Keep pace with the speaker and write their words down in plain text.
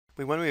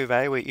we want to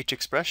evaluate each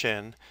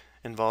expression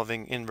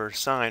involving inverse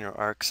sine or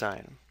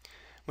arcsine.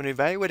 When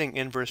evaluating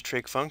inverse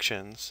trig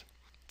functions,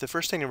 the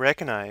first thing to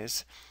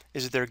recognize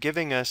is that they're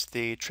giving us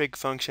the trig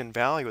function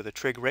value or the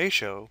trig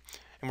ratio,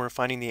 and we're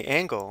finding the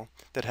angle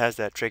that has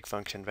that trig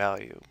function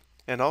value.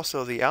 And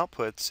also the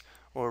outputs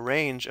or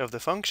range of the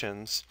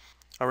functions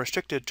are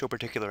restricted to a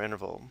particular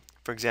interval.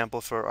 For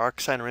example, for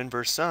arcsine or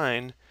inverse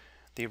sine,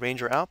 the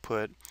range or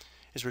output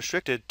is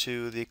restricted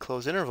to the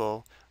closed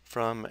interval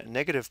from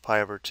negative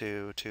pi over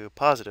 2 to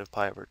positive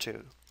pi over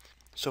 2.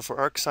 So for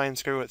arcsine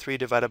square root 3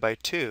 divided by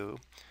 2,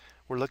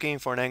 we're looking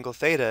for an angle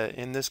theta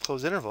in this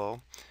closed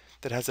interval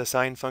that has a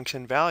sine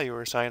function value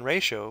or sine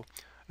ratio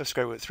of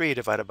square root 3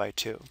 divided by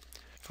 2.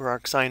 For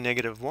arcsine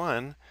negative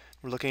 1,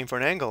 we're looking for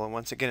an angle, and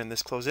once again in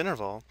this closed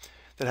interval,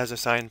 that has a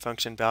sine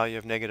function value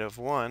of negative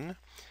 1.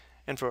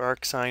 And for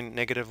arcsine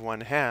negative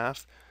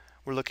 1/2,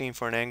 we're looking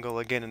for an angle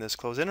again in this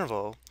closed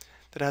interval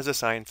that has a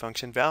sine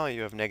function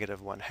value of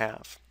negative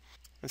 1/2.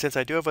 And since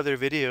I do have other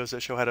videos that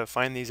show how to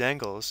find these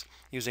angles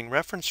using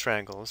reference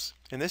triangles,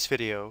 in this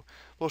video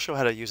we'll show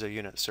how to use a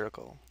unit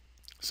circle.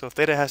 So if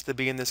theta has to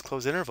be in this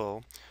closed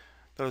interval,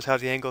 notice how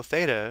the angle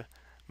theta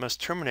must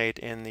terminate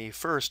in the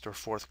first or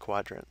fourth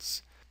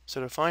quadrants.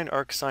 So to find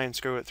arcsine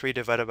square root 3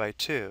 divided by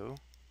 2,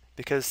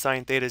 because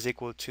sine theta is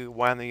equal to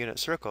y on the unit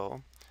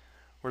circle,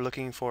 we're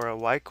looking for a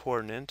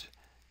y-coordinate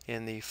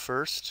in the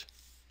first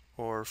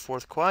or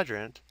fourth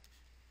quadrant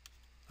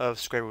of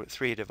square root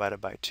 3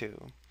 divided by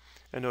 2.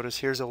 And notice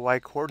here's a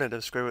y-coordinate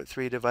of square root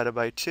 3 divided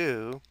by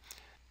 2,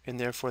 and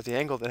therefore the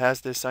angle that has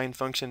this sine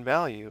function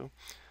value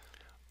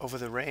over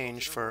the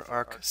range for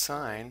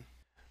arcsine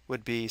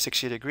would be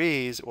 60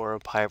 degrees or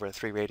pi over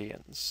 3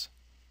 radians.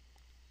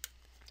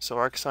 So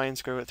arcsine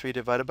square root 3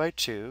 divided by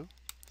 2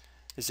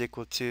 is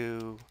equal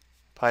to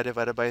pi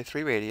divided by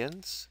 3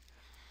 radians.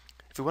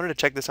 If we wanted to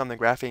check this on the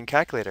graphing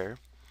calculator,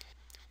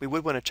 we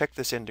would want to check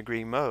this in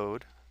degree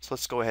mode, so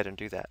let's go ahead and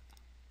do that.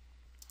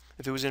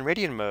 If it was in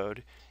radian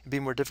mode, it'd be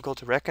more difficult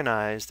to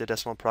recognize the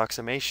decimal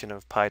approximation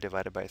of pi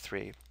divided by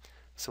 3.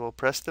 So we'll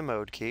press the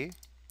mode key,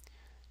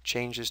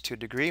 change this to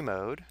degree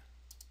mode,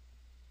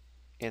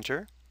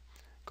 enter,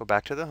 go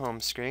back to the home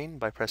screen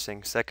by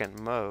pressing second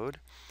mode,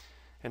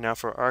 and now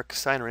for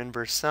arcsine or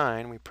inverse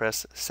sine, we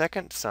press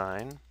second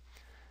sine,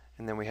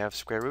 and then we have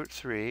square root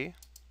 3,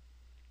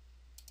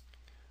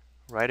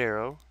 right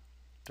arrow,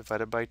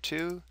 divided by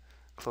 2,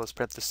 close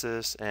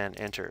parenthesis, and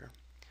enter.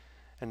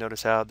 And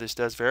notice how this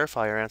does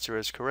verify our answer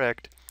is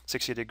correct.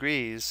 60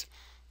 degrees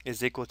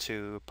is equal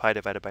to pi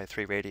divided by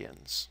 3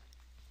 radians.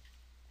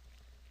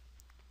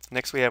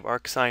 Next we have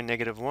arcsine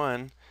negative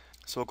 1,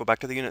 so we'll go back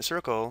to the unit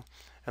circle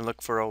and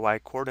look for a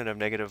y-coordinate of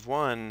negative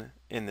 1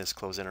 in this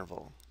closed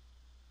interval.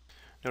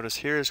 Notice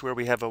here's where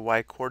we have a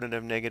y-coordinate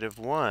of negative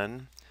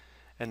 1,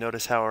 and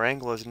notice how our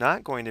angle is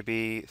not going to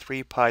be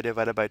 3 pi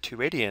divided by 2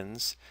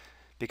 radians,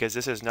 because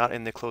this is not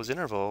in the closed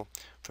interval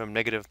from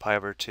negative pi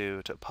over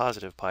 2 to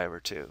positive pi over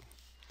 2.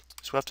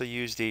 So we'll have to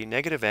use the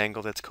negative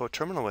angle that's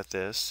coterminal with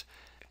this,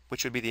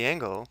 which would be the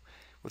angle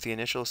with the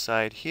initial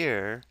side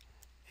here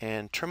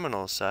and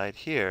terminal side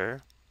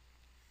here,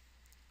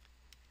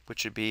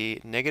 which would be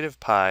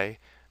negative pi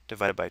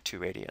divided by 2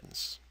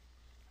 radians.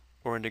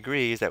 Or in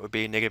degrees, that would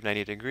be negative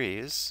 90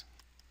 degrees.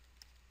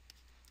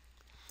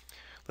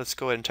 Let's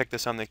go ahead and check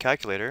this on the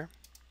calculator.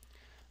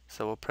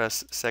 So we'll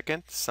press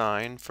second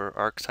sine for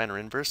arcsine or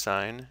inverse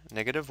sine,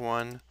 negative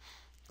 1,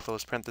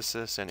 close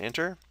parenthesis, and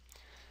enter.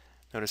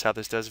 Notice how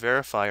this does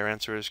verify our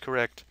answer is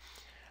correct.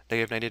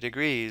 Negative 90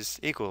 degrees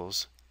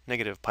equals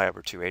negative pi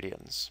over 2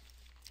 radians.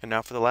 And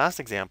now for the last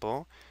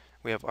example,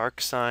 we have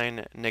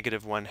arcsine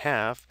negative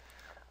 1/2.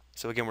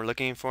 So again, we're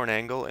looking for an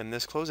angle in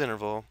this closed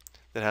interval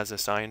that has a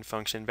sine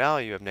function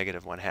value of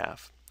negative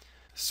 1/2.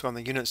 So on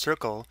the unit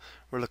circle,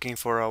 we're looking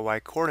for a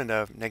y-coordinate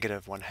of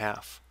negative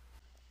 1/2.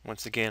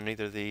 Once again,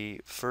 either the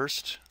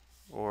first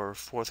or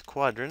fourth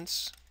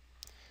quadrants.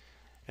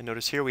 And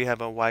notice here we have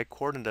a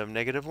y-coordinate of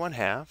negative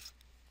 1/2.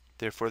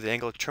 Therefore, the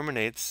angle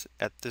terminates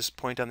at this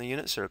point on the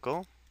unit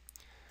circle.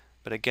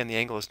 But again, the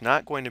angle is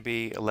not going to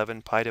be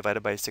 11 pi divided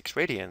by 6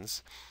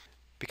 radians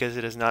because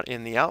it is not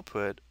in the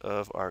output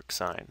of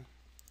arcsine.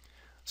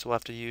 So we'll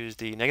have to use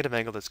the negative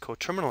angle that's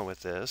coterminal with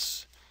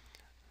this.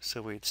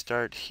 So we'd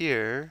start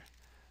here.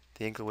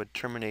 The angle would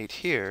terminate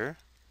here.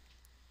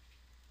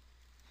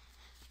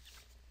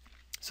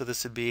 So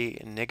this would be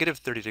negative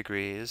 30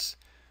 degrees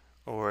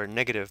or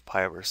negative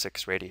pi over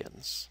 6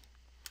 radians.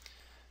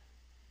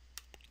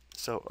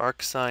 So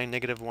arcsine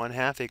negative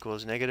 1/2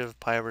 equals negative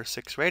pi over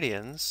 6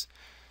 radians.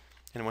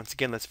 And once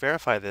again, let's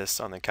verify this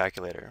on the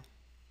calculator.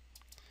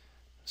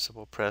 So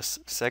we'll press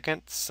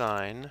second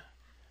sine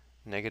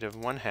negative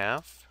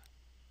 1/2,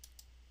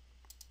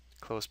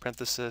 close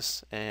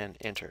parenthesis, and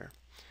enter.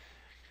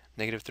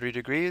 Negative 3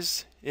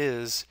 degrees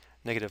is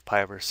negative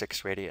pi over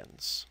 6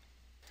 radians.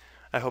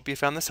 I hope you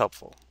found this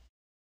helpful.